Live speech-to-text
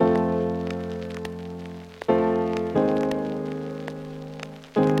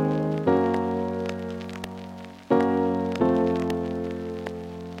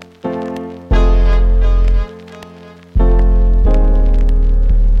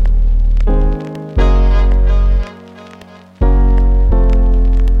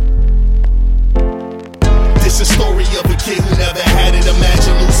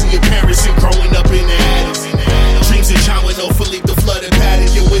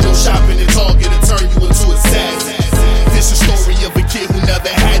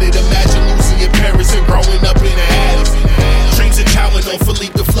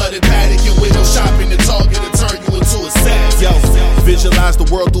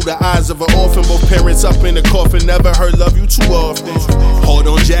through the eyes of an orphan. Both parents up in the coffin, never heard love you too often. Hard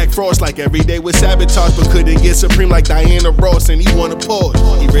on Jack Frost like every day was sabotage, but couldn't get supreme like Diana Ross, and he wanna pause.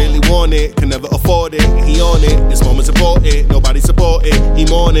 He really want it, can never afford it. He on it, this moment's important, nobody support it. He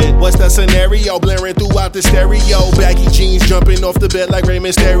mourning. What's the scenario? Blaring throughout the stereo. Baggy jeans jumping off the bed like Rey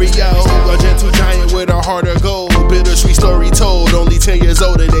Mysterio. A gentle giant with a heart of gold. Bittersweet story told. Only 10 years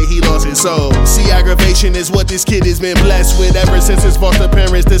older that he lost his soul. See, aggravation is what this kid has been blessed with ever since his foster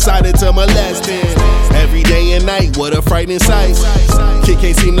parents decided to molest him. Every day and night, what a frightening sight. Kid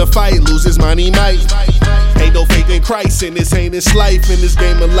can't seem to fight, lose his mind, he might. Ain't no faith in Christ in this heinous life. In this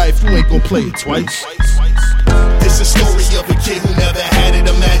game of life, you ain't gon' play it twice. This a story of a kid who never had it.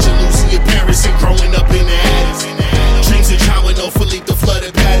 Imagine losing your parents and growing up in the attic. Dreams of child with no Philippe the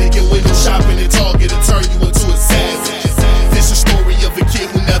flooded paddock. And window shopping at Target to turn you into a savage. This a story of a kid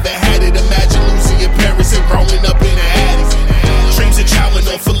who never had it. Imagine losing your parents and growing up in the attic. Dreams of child with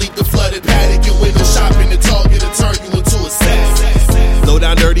no Philippe the flooded paddock. And window shopping at Target to turn you into a savage. Low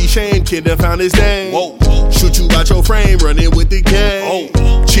down dirty shame, kid done found his name. Whoa. Shoot you out your frame, running with the gang.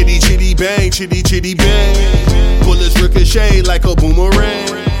 Oh. Chitty chitty bang, chitty chitty bang. Bullets ricochet like a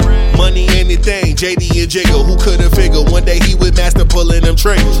boomerang. Money, anything, JD and Jigga. Who could've figured one day he would master pulling them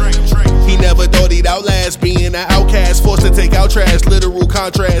triggers? He never thought he'd outlast being an outcast, forced to take out trash. Literal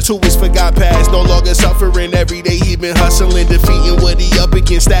contrast to his forgot past. No longer suffering, every day he been hustling, defeating what he up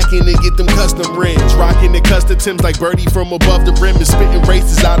against, stacking to get them custom rims. Rocking the custom Timbs like Birdie from above the rim, and spitting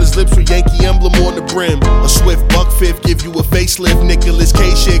races out his lips with Yankee emblem on the brim. A swift buck fifth give you a facelift. Nicolas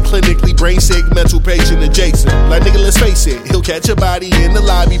Cage shit, clinically brain sick, mental patient adjacent. Like nigga, let's face it, he'll catch a body in the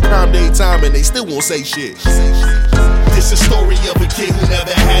lobby prime daytime and they still won't say shit. This a story of a kid who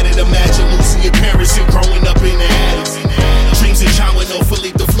never had it. Imagine losing your parents and growing up in the attic. Dreams of child with no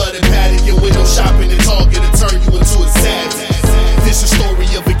Philippe the flooded paddock. And window shopping at Target.